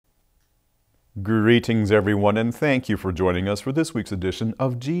Greetings everyone, and thank you for joining us for this week's edition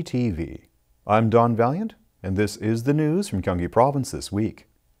of GTV. I'm Don Valiant, and this is the news from Gyeonggi Province this week.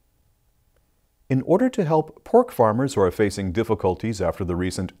 In order to help pork farmers who are facing difficulties after the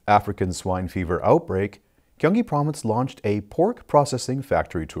recent African swine fever outbreak, Gyeonggi Province launched a pork processing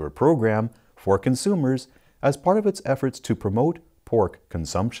factory tour program for consumers as part of its efforts to promote pork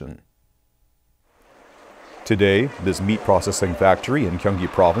consumption. Today, this meat processing factory in Gyeonggi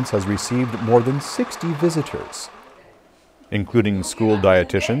Province has received more than 60 visitors. Including school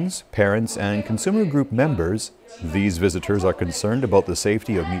dietitians, parents, and consumer group members, these visitors are concerned about the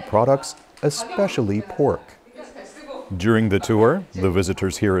safety of meat products, especially pork. During the tour, the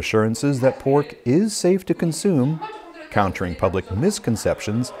visitors hear assurances that pork is safe to consume, countering public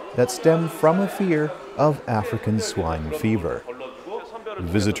misconceptions that stem from a fear of African swine fever.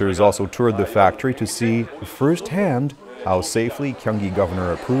 Visitors also toured the factory to see firsthand how safely Gyeonggi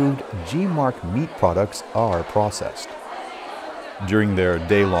governor-approved G-Mark meat products are processed. During their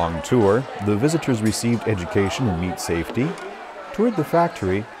day-long tour, the visitors received education in meat safety, toured the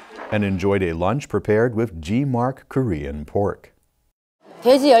factory, and enjoyed a lunch prepared with G-Mark Korean pork.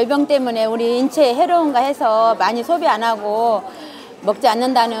 돼지 열병 때문에 우리 인체에 해로운가 해서 많이 소비 안 하고 먹지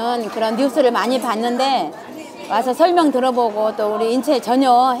않는다는 그런 뉴스를 많이 봤는데 와서 설명 들어보고 또 우리 인체에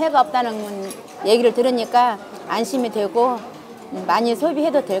전혀 해가 없다는 얘기를 들으니까 안심이 되고 많이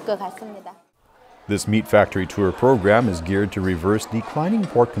소비해도 될 것 같습니다. This meat factory tour program is geared to reverse declining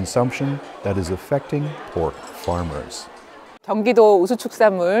pork consumption that is affecting pork farmers. 경기도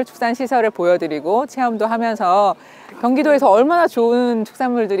우수축산물 축산시설을 보여드리고 체험도 하면서 경기도에서 얼마나 좋은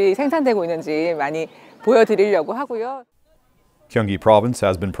축산물들이 생산되고 있는지 많이 보여드리려고 하고요. Gyeonggi Province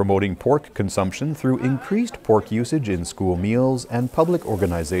has been promoting pork consumption through increased pork usage in school meals and public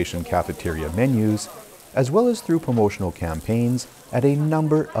organization cafeteria menus, as well as through promotional campaigns at a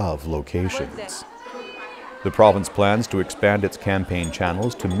number of locations. The province plans to expand its campaign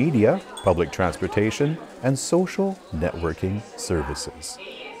channels to media, public transportation, and social networking services.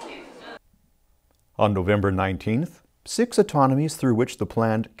 On November 19th, 6 autonomies through which the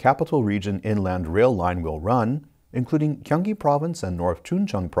planned Capital Region Inland Rail Line will run, including Gyeonggi Province and North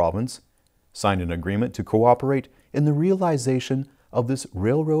Chungcheong Province, signed an agreement to cooperate in the realization of this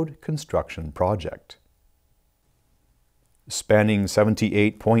railroad construction project. Spanning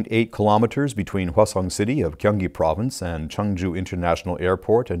 78.8 kilometers between Hwasong City of Gyeonggi Province and Cheongju International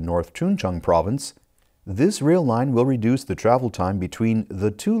Airport in North Chungcheong Province, this rail line will reduce the travel time between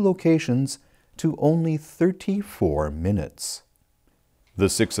the two locations to only 34 minutes. The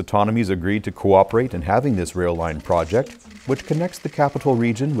 6 autonomies agreed to cooperate in having this rail line project, which connects the capital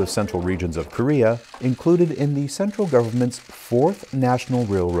region with central regions of Korea, included in the central government's 4th National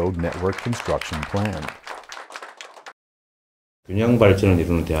Railroad Network Construction Plan. 균형 발전을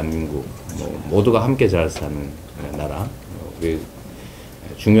이루는 대한민국, 모두가 함께 잘 사는 나라,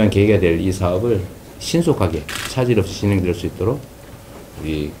 중요한 계기가 될 이 사업을 신속하게 차질 없이 진행될 수 있도록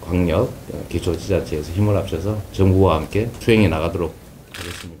우리 광역, 기초지자체에서 힘을 합쳐서 정부와 함께 수행해 나가도록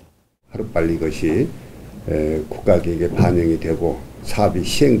하겠습니다. 하루빨리 이것이 국가계획에 반영이 되고 사업이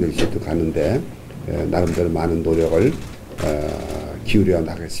시행될 수 있도록 하는데 나름대로 많은 노력을 기울여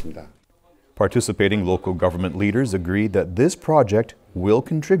나가겠습니다. Participating local government leaders agreed that this project will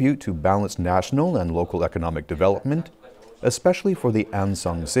contribute to balanced national and local economic development, especially for the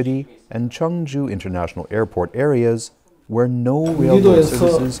Ansong City and Cheongju International Airport areas where no railroad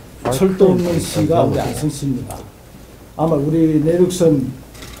services are currently available. 아마 우리 내륙선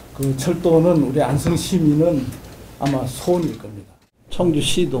그 철도는 우리 안성 시민은 아마 소원일 겁니다.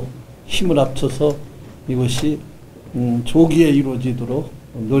 청주시도 힘을 합쳐서 이것이 조기에 이루어지도록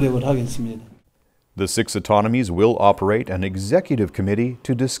노력을 하겠습니다. The 6 autonomies will operate an executive committee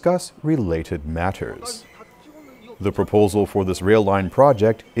to discuss related matters. The proposal for this rail line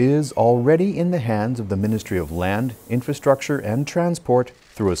project is already in the hands of the Ministry of Land, Infrastructure and Transport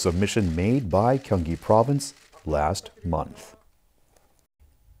through a submission made by Gyeonggi Province last month.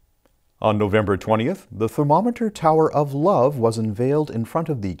 On November 20th, the Thermometer Tower of Love was unveiled in front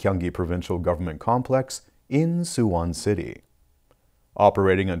of the Gyeonggi Provincial Government Complex in Suwon City.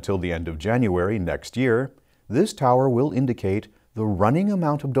 Operating until the end of January next year, this tower will indicate the running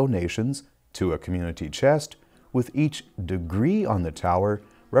amount of donations to a community chest, with each degree on the tower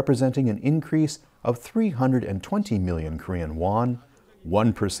representing an increase of 320 million Korean won,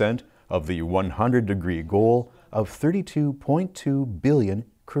 1% of the 100-degree goal of 32.2 billion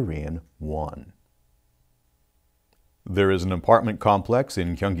Korean won. There is an apartment complex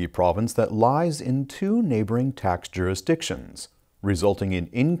in Gyeonggi Province that lies in 2 neighboring tax jurisdictions, resulting in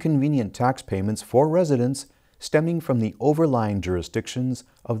inconvenient tax payments for residents stemming from the overlying jurisdictions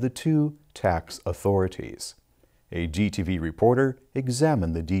of the two tax authorities. A GTV reporter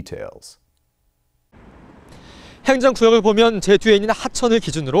examined the details. 행정구역을 보면 제 뒤에 있는 하천을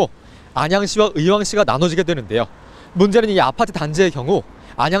기준으로 안양시와 의왕시가 나눠지게 되는데요. 문제는 이 아파트 단지의 경우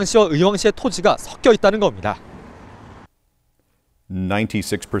안양시와 의왕시의 토지가 섞여 있다는 겁니다.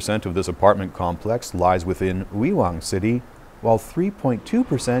 96% of this apartment complex lies within Uiwang City, while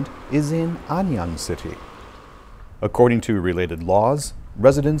 3.2% is in Anyang City. According to related laws,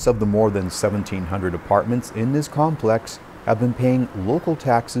 residents of the more than 1,700 apartments in this complex have been paying local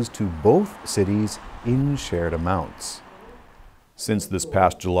taxes to both cities in shared amounts. Since this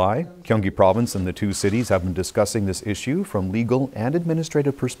past July, Gyeonggi Province and the two cities have been discussing this issue from legal and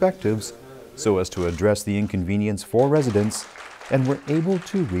administrative perspectives so as to address the inconvenience for residents, and were able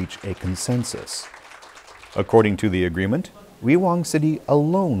to reach a consensus. According to the agreement, Uiwang City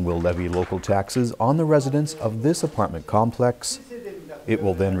alone will levy local taxes on the residents of this apartment complex. It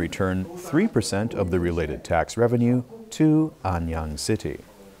will then return 3% of the related tax revenue to Anyang City.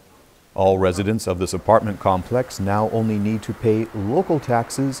 All residents of this apartment complex now only need to pay local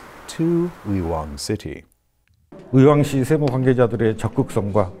taxes to Uiwang City. 의왕시 세무 관계자들의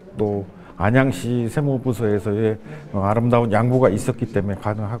적극성과 또 안양시 세무부서에서의 아름다운 양보가 있었기 때문에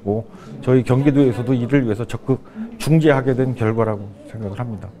가능하고 저희 경기도에서도 이를 위해서 적극 중재하게 된 결과라고 생각을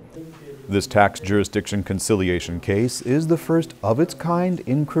합니다. This tax jurisdiction conciliation case is the first of its kind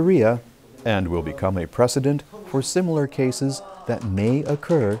in Korea and will become a precedent for similar cases that may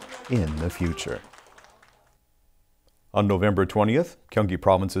occur in the future. On November 20th, Gyeonggi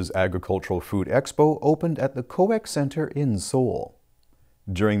Province's Agricultural Food Expo opened at the COEX Center in Seoul.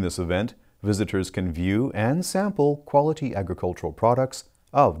 During this event, visitors can view and sample quality agricultural products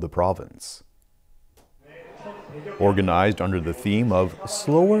of the province. Organized under the theme of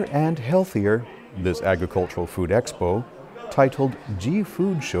Slower and Healthier, this Agricultural Food Expo, titled G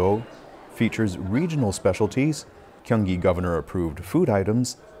Food Show, features regional specialties, Gyeonggi governor-approved food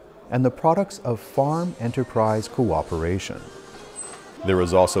items, and the products of farm enterprise cooperation. There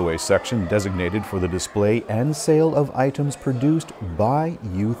is also a section designated for the display and sale of items produced by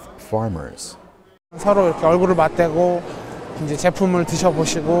youth farmers. 서로 이렇게 얼굴을 맞대고 이제 제품을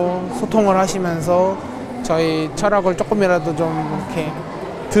드셔보시고 소통을 하시면서 저희 철학을 조금이라도 좀 이렇게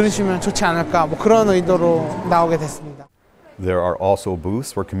들으시면 좋지 않을까 뭐 그런 의도로 나오게 됐습니다. There are also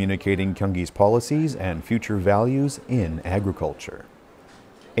booths for communicating Gyeonggi's policies and future values in agriculture.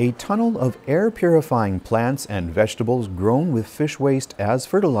 A tunnel of air-purifying plants and vegetables grown with fish waste as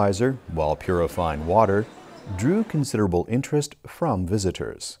fertilizer while purifying water drew considerable interest from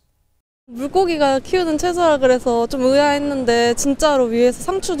visitors. 물고기가 키우는 채소라 그래서 좀 의아했는데 진짜로 위에서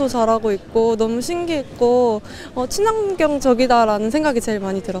상추도 자라고 있고 너무 신기했고 친환경적이다라는 생각이 제일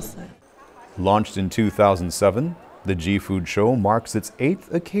많이 들었어요. Launched in 2007, the G Food Show marks its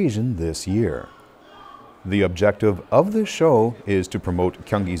 8th occasion this year. The objective of this show is to promote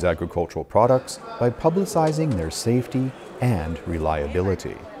Gyeonggi's agricultural products by publicizing their safety and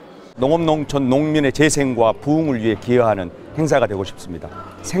reliability. 농업 농촌 농민의 재생과 부흥을 위해 기여하는 행사가 되고 싶습니다.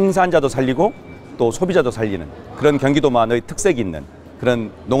 생산자도 살리고 또 소비자도 살리는 그런 경기도만의 특색이 있는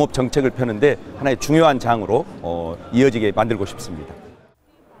그런 농업 정책을 펴는데 하나의 중요한 장으로 이어지게 만들고 싶습니다.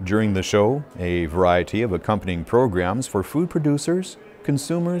 During the show, a variety of accompanying programs for food producers,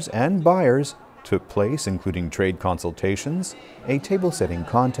 consumers, and buyers took place, including trade consultations, a table-setting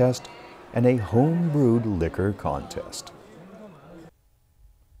contest, and a home-brewed liquor contest.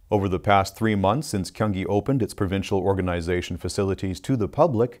 Over the past 3 months since Gyeonggi opened its provincial organization facilities to the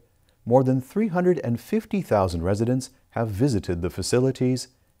public, more than 350,000 residents have visited the facilities,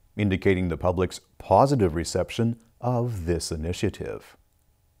 indicating the public's positive reception of this initiative.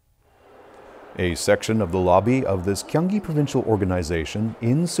 A section of the lobby of this Gyeonggi provincial organization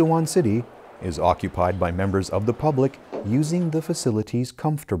in Suwon City is occupied by members of the public using the facilities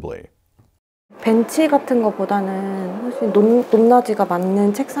comfortably. 벤치 같은 것보다는 훨씬 높낮이가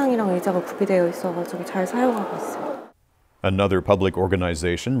맞는 책상이랑 의자가 구비되어 있어가지고 잘 사용하고 있어요. Another public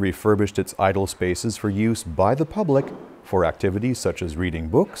organization refurbished its idle spaces for use by the public for activities such as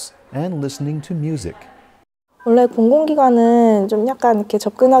reading books and listening to music. 원래 공공기관은 좀 약간 이렇게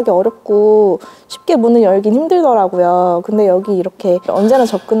접근하기 어렵고 쉽게 문을 열긴 힘들더라고요. 근데 여기 이렇게 언제나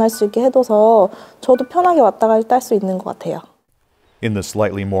접근할 수 있게 해둬서 저도 편하게 왔다 갔다 할 수 있는 것 같아요. In the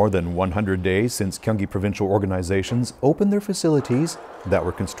slightly more than 100 days since Gyeonggi provincial organizations opened their facilities that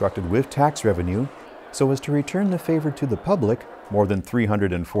were constructed with tax revenue, so as to return the favor to the public, more than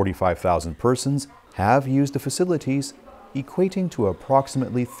 345,000 persons have used the facilities, equating to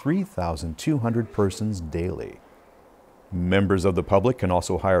approximately 3,200 persons daily. Members of the public can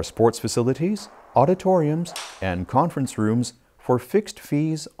also hire sports facilities, auditoriums, and conference rooms for fixed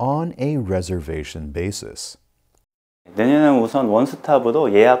fees on a reservation basis. 내년에는 우선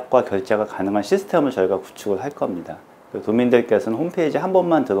원스톱으로 예약과 결제가 가능한 시스템을 저희가 구축을 할 겁니다. 도민들께서는 홈페이지 한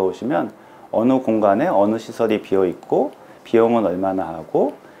번만 들어오시면 어느 공간에 어느 시설이 비어 있고 비용은 얼마나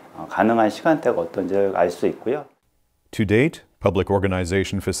하고 가능한 시간대가 어떤지를 알 수 있고요. To date, public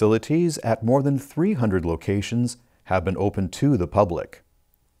organization facilities at more than 300 locations have been opened to the public.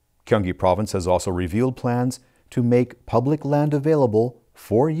 Gyeonggi Province has also revealed plans to make public land available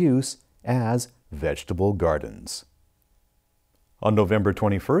for use as vegetable gardens. On November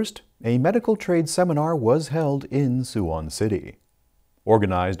 21st, a medical trade seminar was held in Suwon City.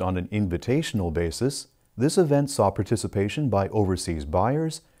 Organized on an invitational basis, this event saw participation by overseas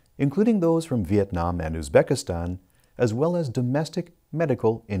buyers, including those from Vietnam and Uzbekistan, as well as domestic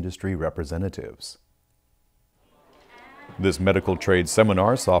medical industry representatives. This medical trade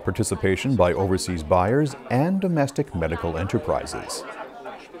seminar saw participation by overseas buyers and domestic medical enterprises.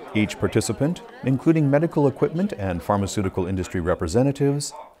 Each participant, including medical equipment and pharmaceutical industry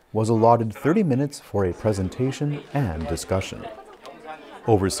representatives, was allotted 30 minutes for a presentation and discussion.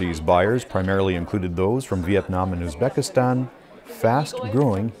 Overseas buyers primarily included those from Vietnam and Uzbekistan,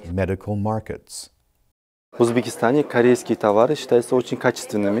 fast-growing medical markets. В Узбекистане корейские товары считаются очень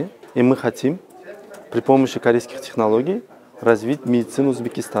качественными, и мы хотим при помощи корейских технологий развить медицину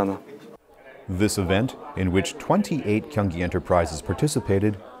Узбекистана. This event, in which 28 Gyeonggi enterprises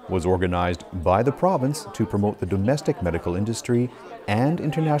participated, was organized by the province to promote the domestic medical industry and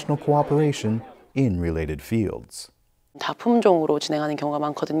international cooperation in related fields. 다 품종으로 진행하는 경우가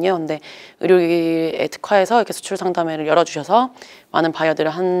많거든요. 근데 의료기기에 특화해서 이렇게 수출 상담회를 열어주셔서 많은 바이어들을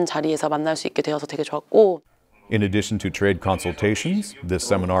한 자리에서 만날 수 있게 되어서 되게 좋았고. In addition to trade consultations, this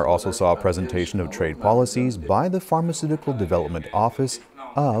seminar also saw a presentation of trade policies by the Pharmaceutical Development Office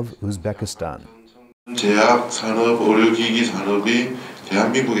of Uzbekistan. 제약 산업, 의료기기 산업이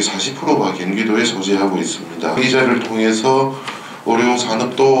대한민국의 40%가 경기도에 소재하고 있습니다. 이 자리를 통해서 의료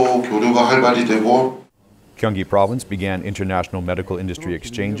산업도 교류가 활발히 되고. Gyeonggi Province began international medical industry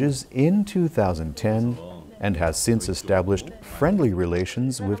exchanges in 2010 and has since established friendly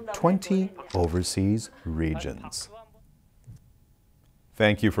relations with 20 overseas regions.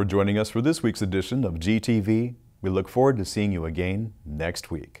 Thank you for joining us for this week's edition of GTV. We look forward to seeing you again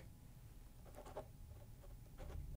next week.